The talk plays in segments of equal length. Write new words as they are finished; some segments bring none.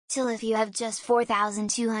Till if you have just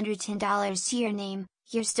 $4,210 to your name,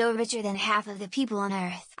 you're still richer than half of the people on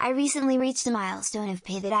Earth. I recently reached a milestone of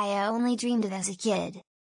pay that I only dreamed of as a kid.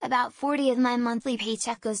 About 40 of my monthly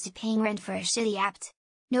paycheck goes to paying rent for a shitty apt.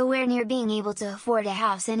 Nowhere near being able to afford a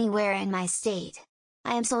house anywhere in my state.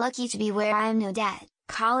 I am so lucky to be where I am, no debt,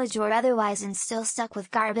 college or otherwise, and still stuck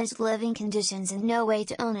with garbage living conditions and no way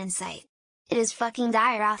to own in sight. It is fucking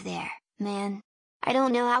dire out there, man. I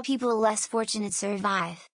don't know how people less fortunate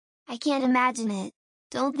survive. I can't imagine it.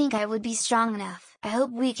 Don't think I would be strong enough. I hope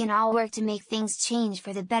we can all work to make things change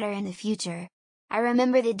for the better in the future. I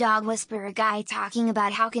remember the dog whisperer guy talking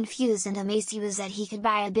about how confused and amazed he was that he could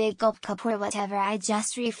buy a big gulp cup or whatever. I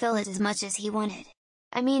just refill it as much as he wanted.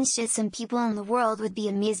 I mean shit, some people in the world would be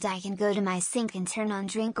amazed I can go to my sink and turn on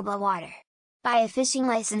drinkable water. Buy a fishing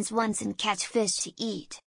license once and catch fish to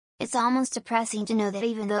eat. It's almost depressing to know that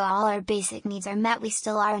even though all our basic needs are met we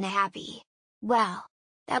still are unhappy. Well,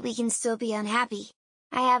 that we can still be unhappy.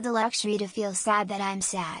 I have the luxury to feel sad that I'm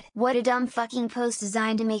sad. What a dumb fucking post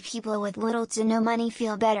designed to make people with little to no money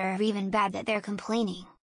feel better, or even bad that they're complaining.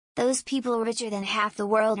 Those people richer than half the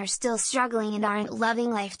world are still struggling and aren't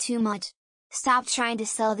loving life too much. Stop trying to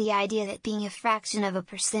sell the idea that being a fraction of a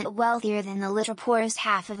 % wealthier than the literal poorest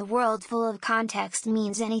half of the world full of context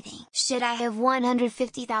means anything. Shit, I have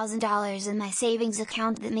 $150,000 in my savings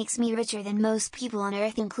account that makes me richer than most people on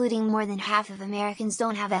Earth, including more than half of Americans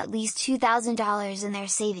don't have at least $2,000 in their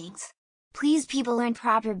savings. Please people, learn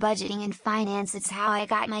proper budgeting and finance. It's how I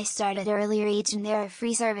got my start at earlier age, and there are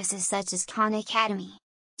free services such as Khan Academy.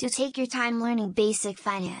 Do take your time learning basic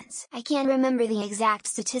finance. I can't remember the exact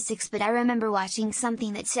statistics, but I remember watching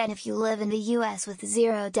something that said if you live in the US with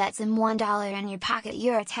zero debts and $1 in your pocket,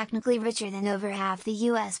 you're technically richer than over half the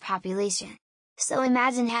US population. So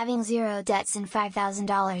imagine having zero debts and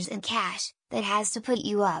 $5,000 in cash. That has to put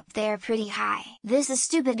you up there pretty high. This is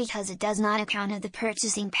stupid because it does not account of the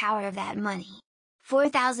purchasing power of that money.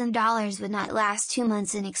 $4,000 would not last 2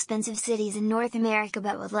 months in expensive cities in North America,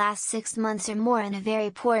 but would last 6 months or more in a very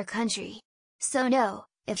poor country. So no,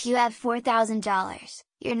 if you have $4,000,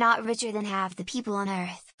 you're not richer than half the people on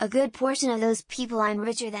Earth. A good portion of those people I'm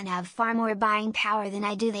richer than have far more buying power than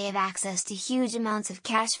I do. They have access to huge amounts of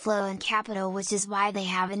cash flow and capital, which is why they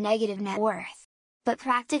have a negative net worth. But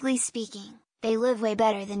practically speaking, they live way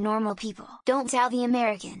better than normal people. Don't tell the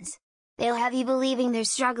Americans. They'll have you believing they're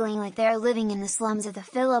struggling like they're living in the slums of the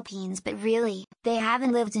Philippines, but really, they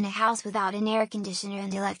haven't lived in a house without an air conditioner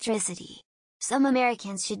and electricity. Some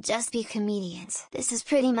Americans should just be comedians. This is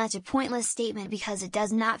pretty much a pointless statement because it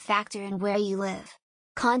does not factor in where you live.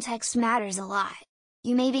 Context matters a lot.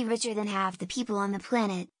 You may be richer than half the people on the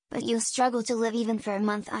planet, but you'll struggle to live even for a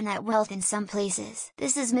month on that wealth in some places.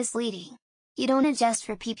 This is misleading. You don't adjust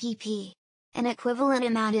for PPP. An equivalent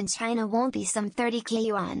amount in China won't be some 30k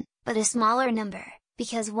yuan, but a smaller number,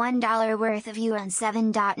 because $1 worth of yuan,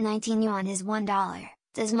 7.19 yuan is $1,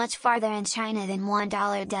 does much farther in China than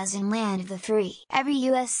 $1 does in land of the free. Every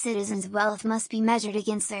US citizen's wealth must be measured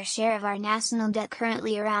against their share of our national debt,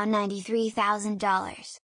 currently around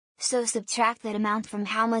 $93,000. So subtract that amount from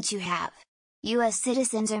how much you have. US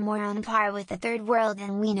citizens are more on par with the third world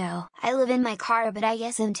than we know. I live in my car, but I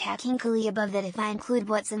guess I'm technically above that if I include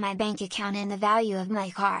what's in my bank account and the value of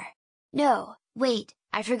my car. No, wait,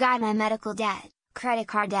 I forgot my medical debt, credit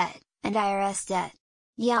card debt, and IRS debt.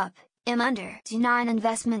 Yup, I'm under. Do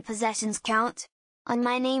non-investment possessions count? On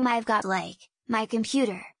my name I've got my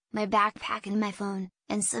computer, my backpack and my phone,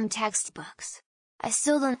 and some textbooks. I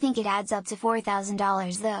still don't think it adds up to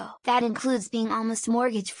 $4,000 though. That includes being almost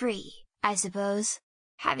mortgage-free, I suppose.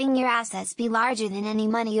 Having your assets be larger than any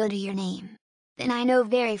money owed to your name. Then I know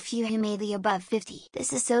very few who made the above 50.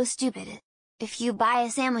 This is so stupid. If you buy a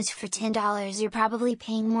sandwich for $10, you're probably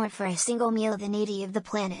paying more for a single meal than 80 of the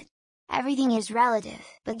planet. Everything is relative,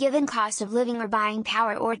 but given cost of living or buying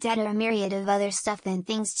power or debt or a myriad of other stuff, then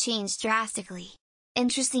things change drastically.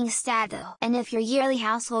 Interesting stat though. And if your yearly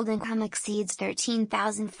household income exceeds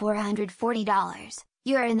 $13,440,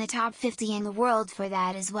 you are in the top 50 in the world for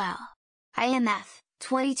that as well. IMF,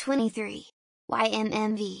 2023.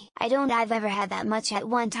 YMMV. I've ever had that much at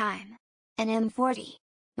one time. An M40.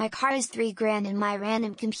 My car is $3,000 and my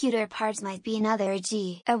random computer parts might be another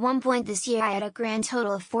G. At one point this year I had a grand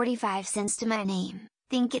total of 45 cents to my name.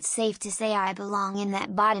 Think it's safe to say I belong in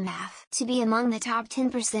that bottom half. To be among the top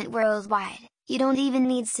 10% worldwide, You don't even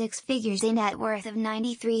need six figures. A net worth of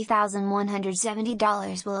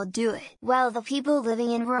 $93,170 will do it. Well, the people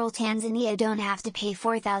living in rural Tanzania don't have to pay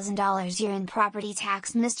 $4,000 a year in property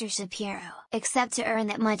tax, Mr. Shapiro. Except to earn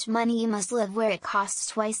that much money you must live where it costs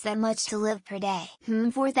twice that much to live per day.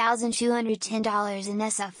 $4,210 in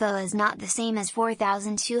SFO is not the same as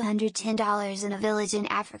 $4,210 in a village in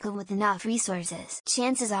Africa with enough resources.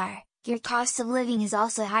 Chances are, your cost of living is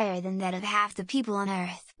also higher than that of half the people on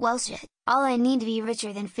Earth. Well shit, all I need to be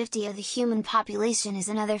richer than 50 of the human population is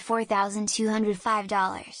another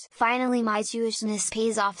 $4,205. Finally my Jewishness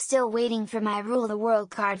pays off. Still waiting for my Rule the World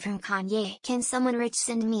card from Kanye. Can someone rich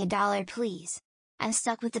send me $1 please? I'm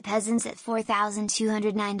stuck with the peasants at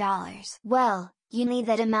 $4,209. Well, you need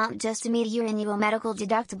that amount just to meet your annual medical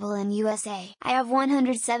deductible in USA. I have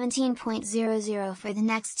 117.00 for the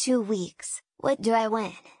next 2 weeks. What do I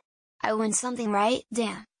win? I win something, right?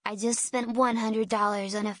 Damn, I just spent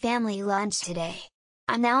 $100 on a family lunch today.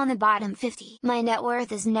 I'm now on the bottom 50. My net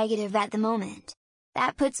worth is negative at the moment.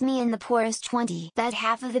 That puts me in the poorest 20. That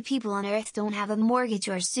half of the people on Earth don't have a mortgage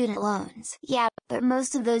or student loans. Yeah, but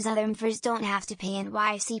most of those other mfers don't have to pay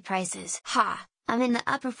NYC prices. Ha! I'm in the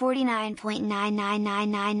upper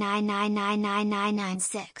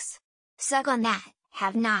 49.99999999996. Suck on that.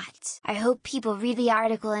 Have not. I hope people read the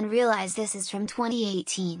article and realize this is from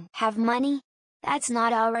 2018. Have money? That's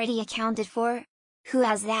not already accounted for? Who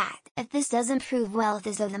has that? If this doesn't prove wealth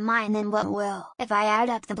is of the mind, then what will? If I add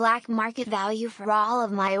up the black market value for all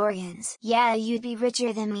of my organs, yeah, you'd be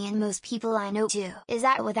richer than me and most people I know too. Is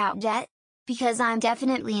that without debt? Because I'm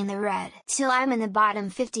definitely in the red. Till I'm in the bottom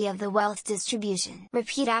 50 of the wealth distribution.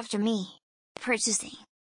 Repeat after me. Purchasing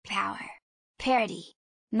power. Parity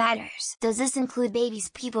matters. Does this include babies,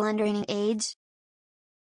 people under any age?